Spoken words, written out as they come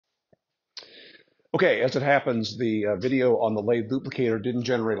Okay, as it happens, the video on the lathe duplicator didn't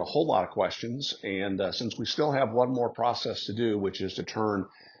generate a whole lot of questions, and since we still have one more process to do, which is to turn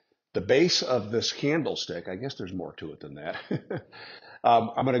the base of this candlestick, I guess there's more to it than that.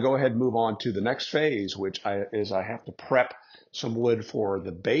 I'm going to go ahead and move on to the next phase, which is I have to prep some wood for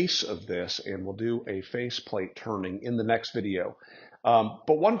the base of this, and we'll do a faceplate turning in the next video.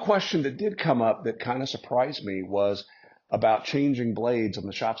 But one question that did come up that kind of surprised me was about changing blades on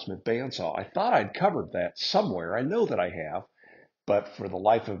the Shopsmith Bandsaw. I thought I'd covered that somewhere. I know that I have, but for the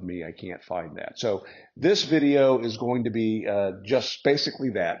life of me, I can't find that. So this video is going to be just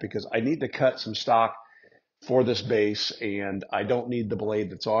basically that, because I need to cut some stock for this base, and I don't need the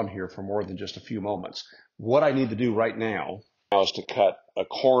blade that's on here for more than just a few moments. What I need to do right now is to cut a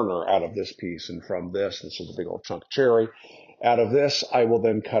corner out of this piece, and from this is a big old chunk of cherry. Out of this, I will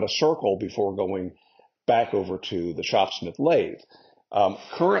then cut a circle before going back over to the Shopsmith lathe.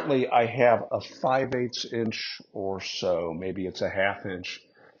 Currently, I have a 5/8 inch or so, maybe it's a 1/2 inch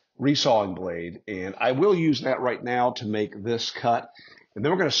resawing blade, and I will use that right now to make this cut. And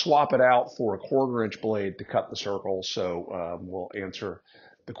then we're going to swap it out for a 1/4 inch blade to cut the circle. So we'll answer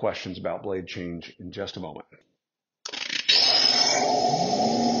the questions about blade change in just a moment.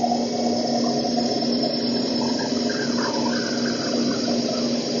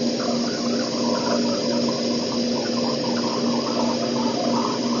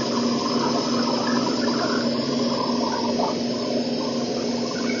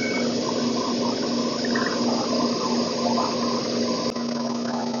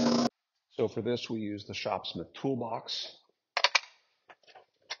 So for this, we use the Shopsmith toolbox.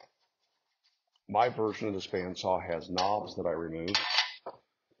 My version of this bandsaw has knobs that I remove.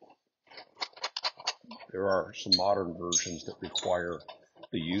 There are some modern versions that require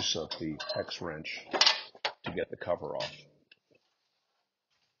the use of the hex wrench to get the cover off.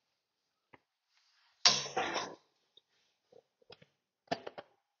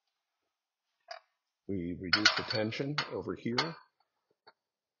 We reduce the tension over here.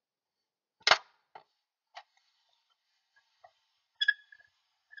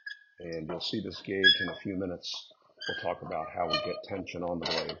 And you'll see this gauge in a few minutes. We'll talk about how we get tension on the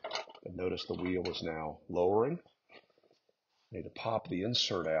blade. And notice the wheel is now lowering. I need to pop the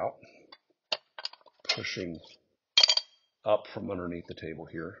insert out, pushing up from underneath the table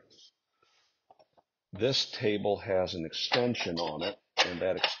here. This table has an extension on it,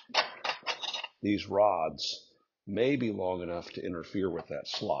 and these rods may be long enough to interfere with that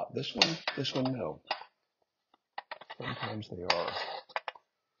slot. This one, no. Sometimes they are.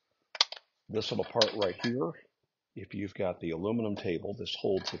 This little part right here, if you've got the aluminum table, this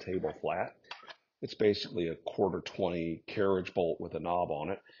holds the table flat. It's basically a 1/4-20 carriage bolt with a knob on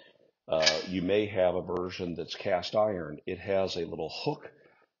it. You may have a version that's cast iron. It has a little hook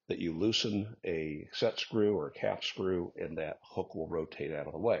that you loosen a set screw or a cap screw, and that hook will rotate out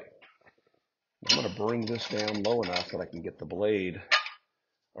of the way. I'm going to bring this down low enough that I can get the blade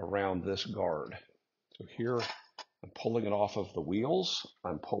around this guard. So here, I'm pulling it off of the wheels.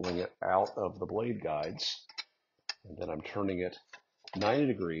 I'm pulling it out of the blade guides, and then I'm turning it 90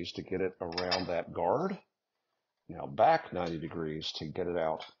 degrees to get it around that guard. Now back 90 degrees to get it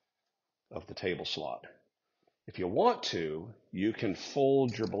out of the table slot. If you want to, you can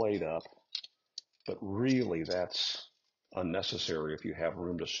fold your blade up, but really that's unnecessary if you have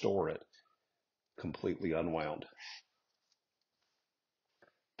room to store it completely unwound.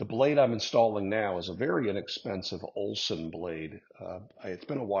 The blade I'm installing now is a very inexpensive Olson blade. It's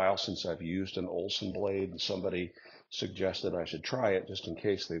been a while since I've used an Olson blade, and somebody suggested I should try it just in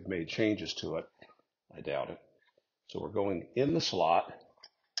case they've made changes to it. I doubt it. So we're going in the slot,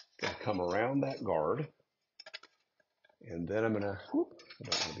 going to come around that guard, and then I'm going to, I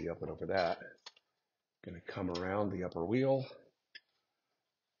don't want to be up and over that, going to come around the upper wheel.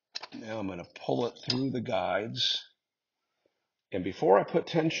 Now I'm going to pull it through the guides. And before I put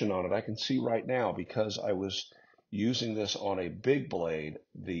tension on it, I can see right now, because I was using this on a big blade,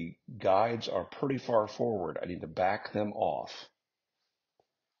 the guides are pretty far forward. I need to back them off.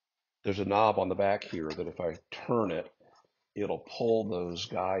 There's a knob on the back here that if I turn it, it'll pull those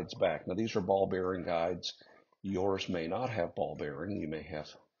guides back. Now these are ball bearing guides. Yours may not have ball bearing. You may have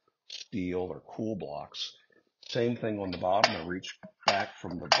steel or cool blocks. Same thing on the bottom. I reach back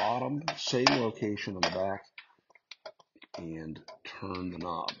from the bottom, same location on the back, and turn the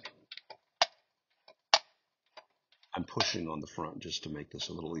knob. I'm pushing on the front just to make this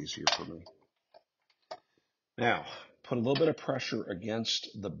a little easier for me. Now, put a little bit of pressure against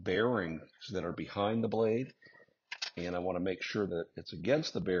the bearings that are behind the blade, and I want to make sure that it's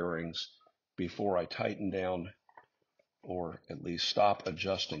against the bearings before I tighten down or at least stop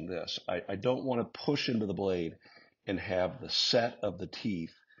adjusting this. I don't want to push into the blade and have the set of the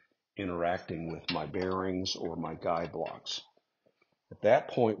teeth interacting with my bearings or my guide blocks. At that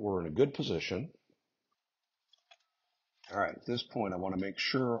point, we're in a good position. All right, at this point, I want to make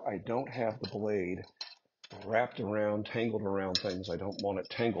sure I don't have the blade wrapped around, tangled around things I don't want it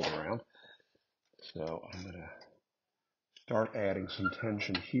tangled around. So I'm going to start adding some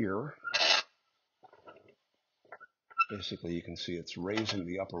tension here. Basically, you can see it's raising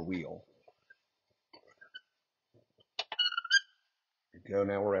the upper wheel. There we go.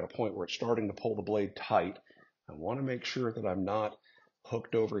 Now we're at a point where it's starting to pull the blade tight. I want to make sure that I'm not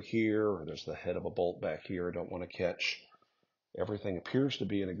hooked over here, or there's the head of a bolt back here I don't want to catch. Everything appears to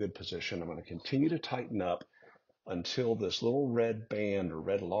be in a good position. I'm going to continue to tighten up until this little red band or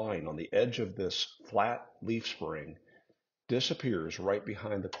red line on the edge of this flat leaf spring disappears right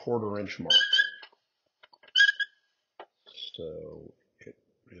behind the 1/4 inch mark. So it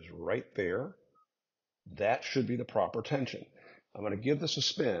is right there. That should be the proper tension. I'm going to give this a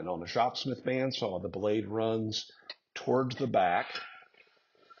spin. On the Shopsmith Bandsaw, the blade runs towards the back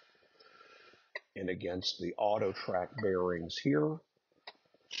and against the auto track bearings here.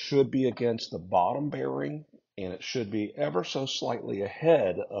 Should be against the bottom bearing, and it should be ever so slightly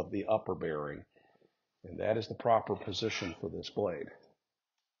ahead of the upper bearing. And that is the proper position for this blade.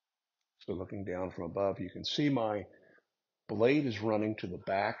 So looking down from above, you can see my blade is running to the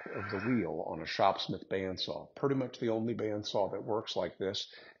back of the wheel on a Shopsmith bandsaw. Pretty much the only bandsaw that works like this.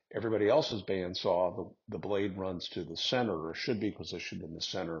 Everybody else's bandsaw, the blade runs to the center, or should be positioned in the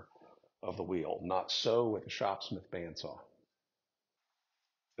center of the wheel. Not so with the Shopsmith bandsaw.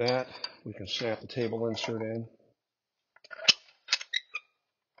 That, we can snap the table insert in.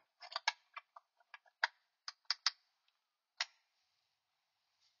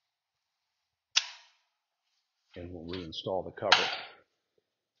 And we'll reinstall the cover.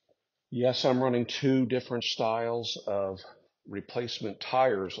 Yes, I'm running 2 different styles of replacement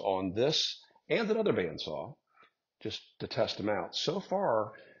tires on this and another bandsaw just to test them out. So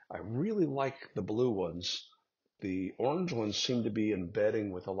far, I really like the blue ones. The orange ones seem to be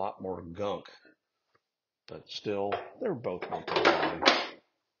embedding with a lot more gunk, but still, they're both working fine.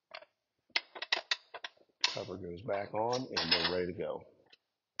 Cover goes back on, and we're ready to go.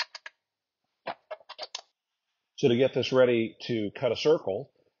 So to get this ready to cut a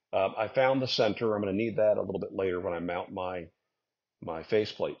circle, I found the center. I'm going to need that a little bit later when I mount my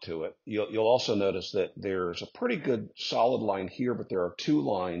faceplate to it. You'll also notice that there's a pretty good solid line here, but there are 2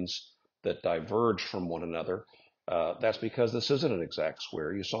 lines that diverge from one another. That's because this isn't an exact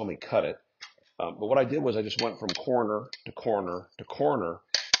square. You saw me cut it. But what I did was I just went from corner to corner to corner,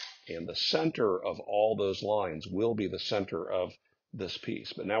 and the center of all those lines will be the center of this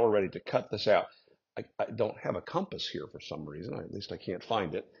piece. But now we're ready to cut this out. I don't have a compass here for some reason. At least I can't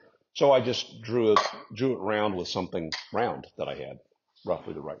find it. So I just drew it round with something round that I had,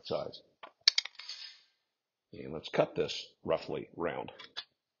 roughly the right size. And let's cut this roughly round.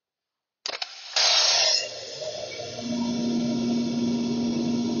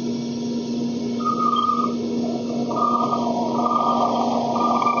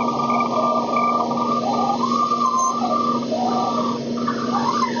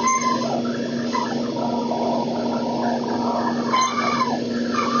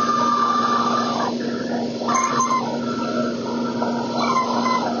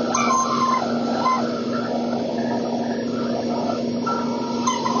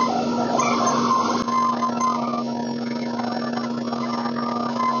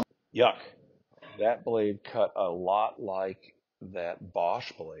 Yuck. That blade cut a lot like that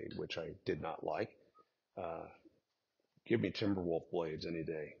Bosch blade, which I did not like. Give me Timberwolf blades any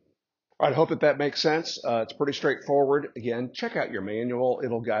day. All right, I hope that makes sense. It's pretty straightforward. Again, check out your manual.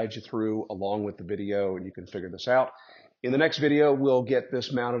 It'll guide you through along with the video, and you can figure this out. In the next video, we'll get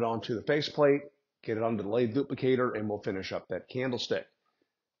this mounted onto the faceplate, get it onto the lathe duplicator, and we'll finish up that candlestick.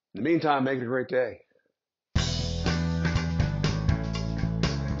 In the meantime, make it a great day.